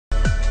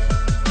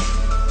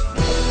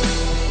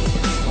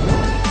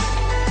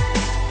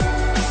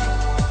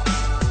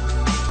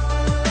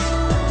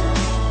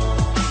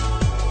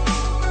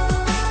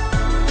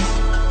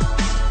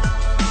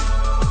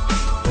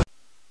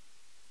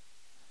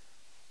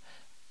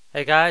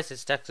Hey guys,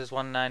 it's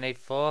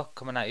Dexter1984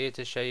 coming at you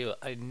to show you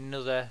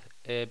another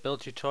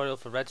build tutorial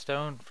for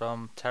redstone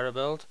from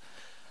Terrabuild.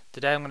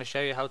 Today I'm going to show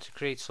you how to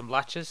create some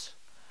latches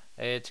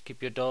to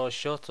keep your doors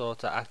shut or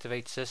to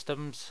activate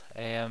systems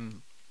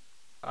and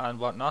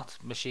whatnot,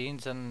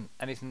 machines and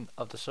anything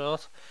of the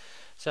sort.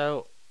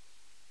 So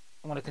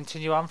I'm going to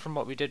continue on from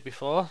what we did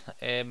before.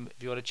 If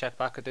you want to check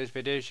back at those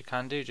videos, you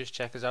can do. Just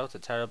check us out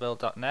at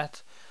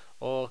terrabuild.net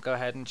or go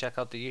ahead and check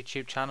out the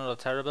YouTube channel of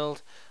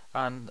Terrabuild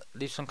and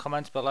leave some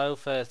comments below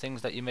for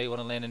things that you may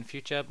want to learn in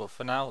future. But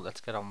for now, let's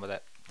get on with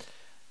it.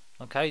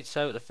 Okay,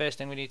 so the first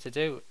thing we need to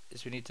do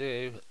is we need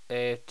to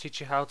teach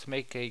you how to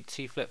make a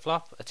T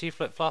flip-flop. A T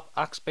flip-flop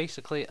acts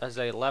basically as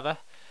a lever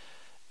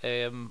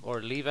or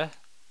a lever.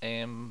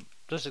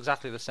 Does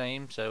exactly the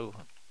same. So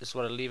this is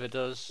what a lever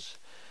does.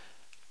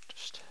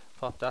 Just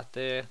pop that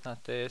there,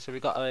 that there. So we've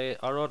got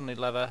our ordinary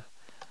lever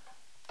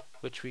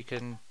which we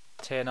can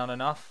turn on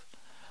and off.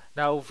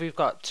 Now if we've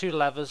got two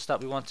levers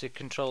that we want to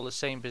control the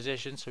same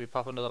position, so we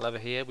pop another lever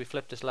here, we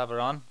flip this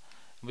lever on,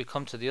 and we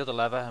come to the other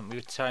lever and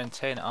we try and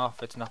turn it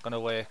off, it's not going to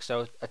work.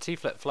 So a T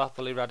flip-flop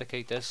will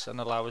eradicate this and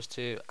allow us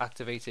to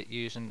activate it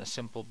using a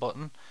simple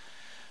button.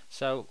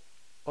 So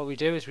what we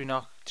do is we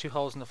knock two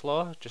holes in the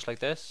floor, just like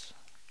this.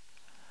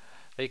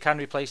 You can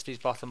replace these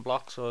bottom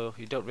blocks, or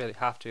you don't really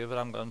have to, but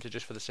I'm going to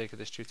just for the sake of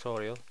this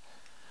tutorial.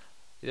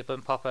 You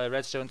then pop a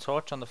redstone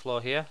torch on the floor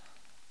here,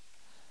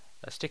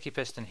 a sticky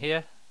piston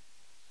here,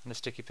 and a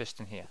sticky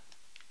piston here.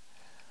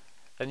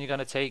 Then you're going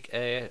to take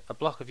a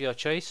block of your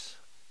choice,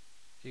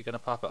 you're going to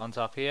pop it on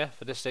top here.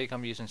 For this sake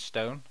I'm using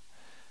stone.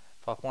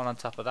 Pop one on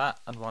top of that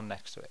and one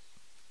next to it.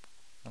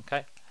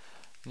 Okay,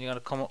 and you're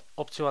going to come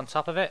up to on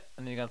top of it,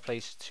 and you're going to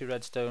place two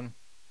redstone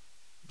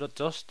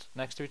dust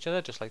next to each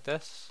other, just like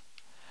this.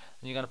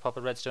 And you're going to pop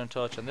a redstone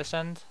torch on this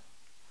end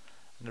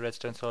and a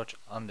redstone torch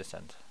on this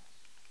end.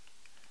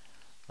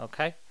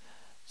 Okay,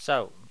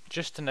 so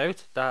just to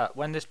note that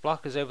when this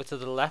block is over to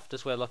the left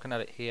as we're looking at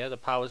it here, the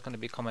power is going to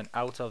be coming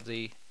out of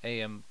the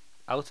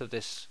out of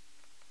this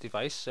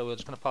device. So we're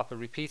just going to pop a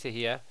repeater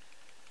here,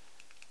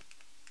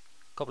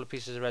 a couple of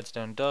pieces of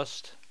redstone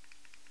dust,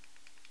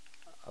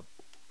 a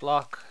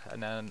block,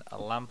 and then a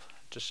lamp,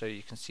 just so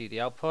you can see the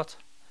output.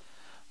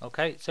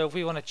 Okay, so if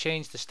we want to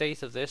change the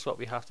state of this, what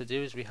we have to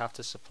do is we have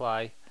to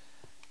supply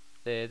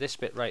this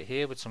bit right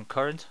here with some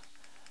current.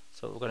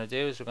 So what we're going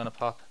to do is we're going to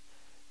pop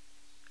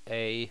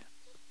a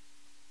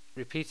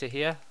repeater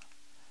here,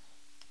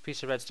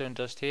 piece of redstone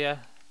dust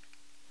here,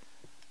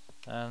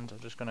 and I'm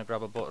just going to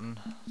grab a button.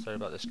 Sorry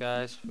about this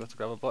guys, we've got to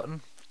grab a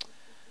button.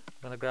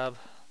 I'm going to grab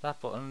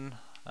that button,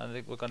 and I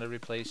think we're going to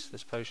replace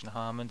this potion of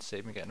harmon to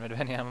save me getting rid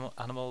of any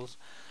animals.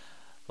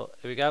 But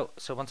here we go.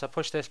 So once I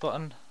push this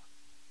button,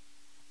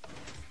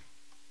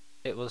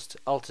 it will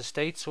alter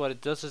state. So what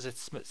it does is it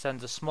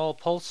sends a small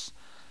pulse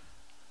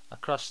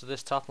across to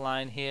this top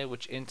line here,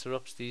 which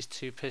interrupts these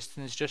two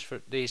pistons, just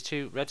for these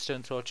two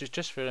redstone torches,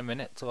 just for a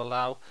minute, to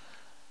allow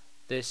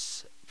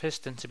this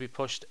piston to be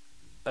pushed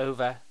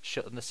over,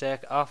 shutting the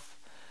circuit off.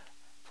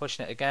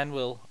 Pushing it again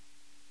will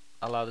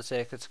allow the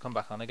circuit to come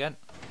back on again.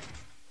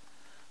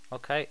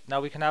 Okay,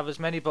 now we can have as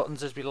many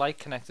buttons as we like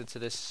connected to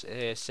this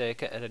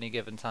circuit at any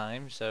given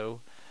time.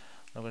 So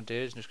what I'm going to do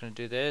is I'm just going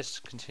to do this,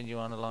 continue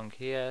on along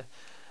here.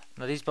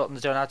 Now these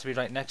buttons don't have to be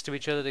right next to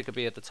each other, they could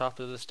be at the top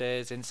of the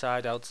stairs,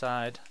 inside,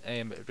 outside,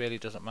 it really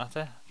doesn't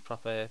matter.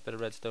 Prop a bit of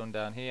redstone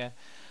down here.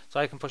 So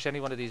I can push any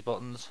one of these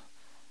buttons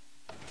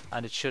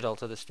and it should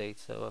alter the state.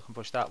 So I can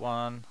push that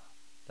one,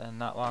 then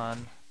that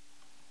one,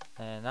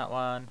 then that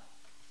one,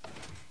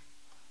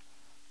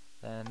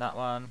 then that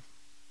one,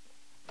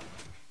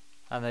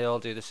 and they all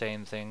do the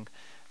same thing.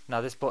 Now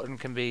this button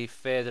can be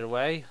further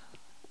away.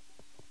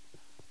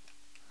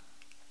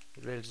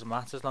 It really doesn't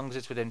matter as long as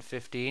it's within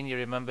 15. You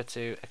remember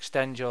to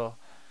extend your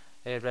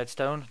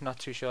redstone. Not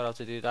too sure how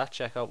to do that.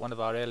 Check out one of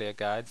our earlier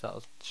guides.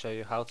 That'll show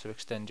you how to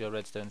extend your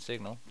redstone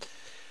signal.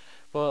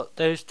 But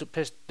those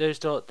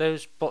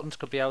buttons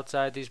could be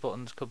outside. These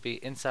buttons could be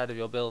inside of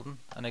your building.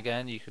 And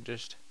again, you can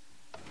just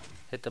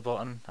hit the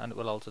button and it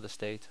will alter the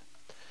state.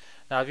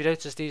 Now, if you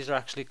notice, these are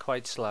actually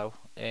quite slow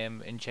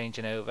in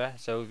changing over.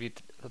 So if you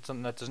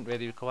something that doesn't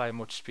really require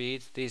much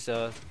speed, these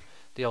are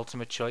the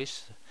ultimate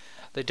choice.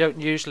 They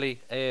don't usually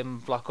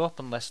block up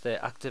unless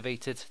they're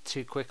activated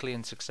too quickly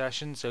in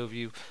succession. So if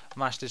you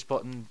mash this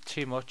button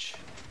too much,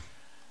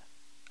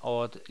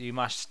 or you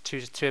mash two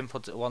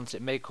inputs at once,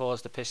 it may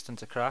cause the piston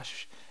to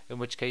crash, in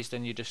which case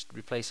then you just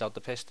replace out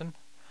the piston.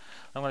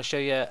 I'm going to show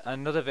you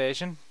another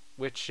version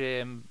which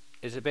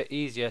is a bit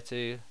easier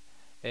to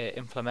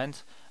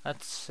implement.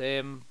 That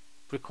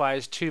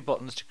requires two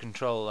buttons to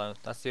control.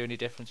 That's the only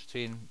difference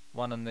between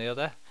one and the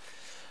other.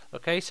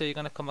 Okay, so you're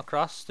going to come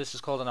across, this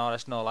is called an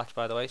RS no latch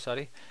by the way,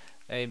 sorry.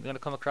 You're going to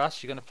come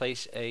across, you're going to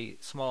place a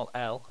small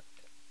L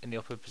in the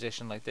upper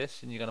position like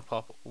this, and you're going to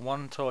pop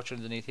one torch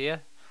underneath here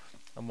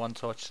and one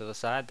torch to the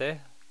side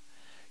there.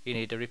 You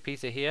need a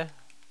repeater here,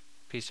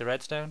 a piece of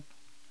redstone,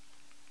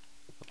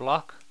 a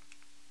block,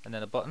 and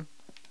then a button,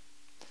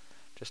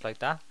 just like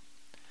that.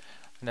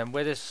 And then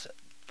with this,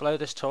 below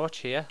this torch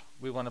here,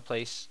 we want to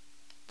place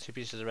 2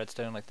 pieces of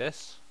redstone like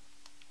this.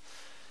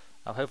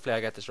 Now hopefully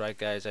I get this right,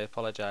 guys. I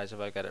apologize if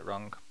I get it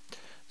wrong.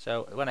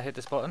 So when I hit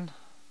this button,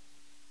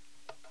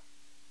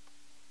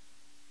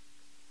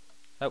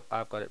 oh,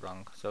 I've got it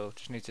wrong, so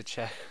just need to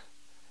check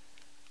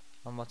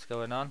on what's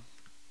going on.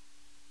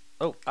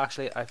 Oh,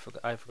 actually I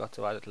forgot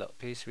to add a little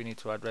piece. We need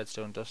to add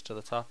redstone dust to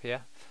the top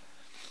here.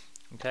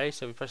 Okay,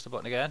 so we press the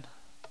button again.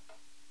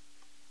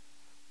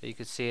 You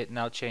can see it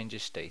now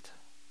changes state.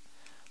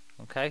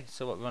 Okay,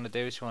 so what we want to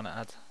do is we want to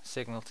add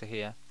signal to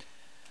here.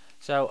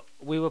 So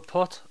we will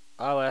put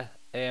our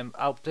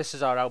this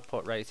is our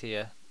output right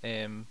here.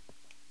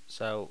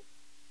 So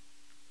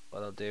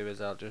what I'll do is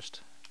I'll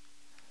just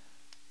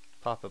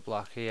pop a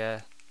block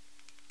here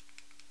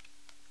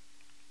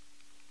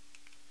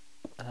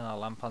and then I'll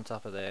lamp on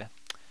top of there.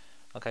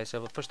 Okay, so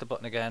we'll push the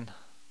button again.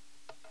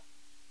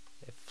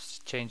 It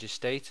changes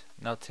state,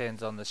 now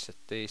turns on the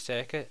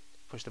circuit.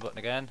 Push the button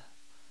again,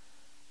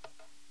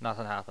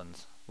 nothing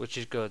happens, which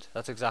is good.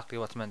 That's exactly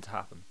what's meant to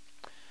happen.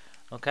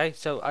 Okay,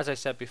 so as I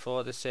said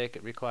before, this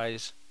circuit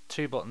requires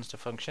 2 buttons to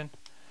function.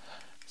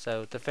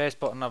 So the first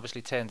button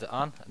obviously turns it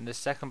on, and this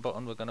second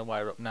button we're going to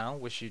wire up now,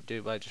 which you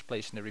do by just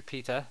placing a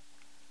repeater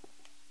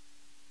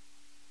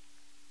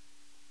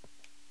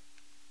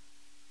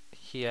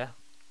here.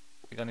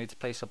 You're going to need to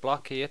place a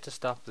block here to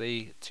stop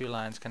the 2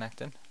 lines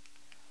connecting,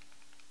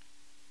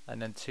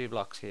 and then 2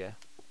 blocks here.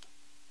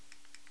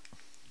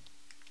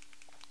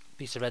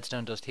 Piece of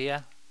redstone dust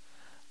here,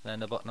 and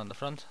then a button on the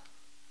front.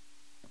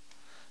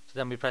 So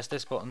then we press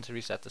this button to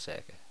reset the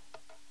circuit.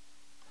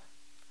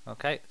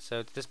 Okay,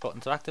 so this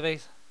button to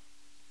activate,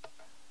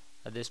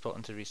 and this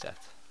button to reset.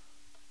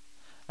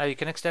 Now you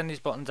can extend these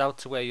buttons out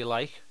to where you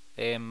like.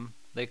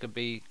 They could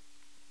be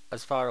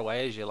as far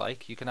away as you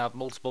like. You can have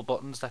multiple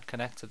buttons that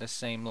connect to the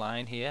same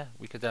line here.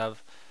 We could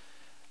have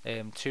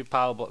 2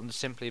 power buttons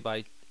simply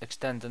by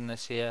extending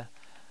this here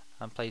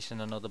and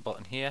placing another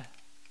button here.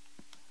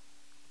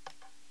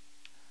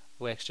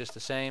 Works just the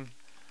same.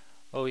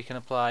 Or we can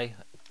apply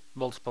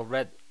multiple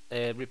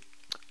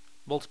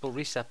multiple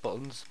reset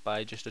buttons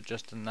by just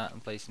adjusting that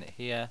and placing it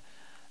here.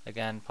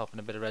 Again, popping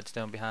a bit of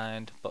redstone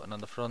behind, button on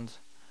the front,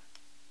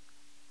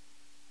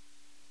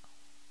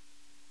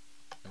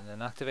 and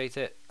then activate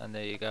it, and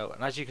there you go.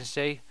 And as you can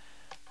see,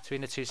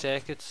 between the 2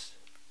 circuits,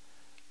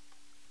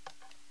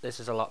 this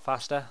is a lot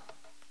faster,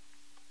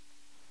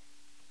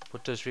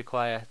 but does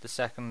require the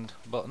second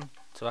button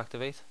to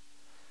activate.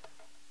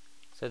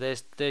 So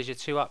there's your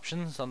 2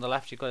 options. On the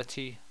left you've got a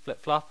T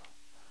flip-flop,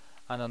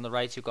 and on the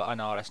right you've got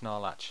an RS NOR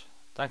latch.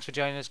 Thanks for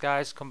joining us,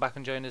 guys. Come back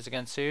and join us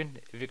again soon.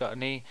 If you've got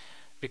any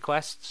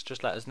requests,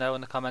 just let us know in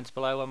the comments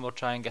below and we'll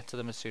try and get to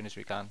them as soon as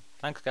we can.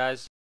 Thanks,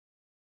 guys.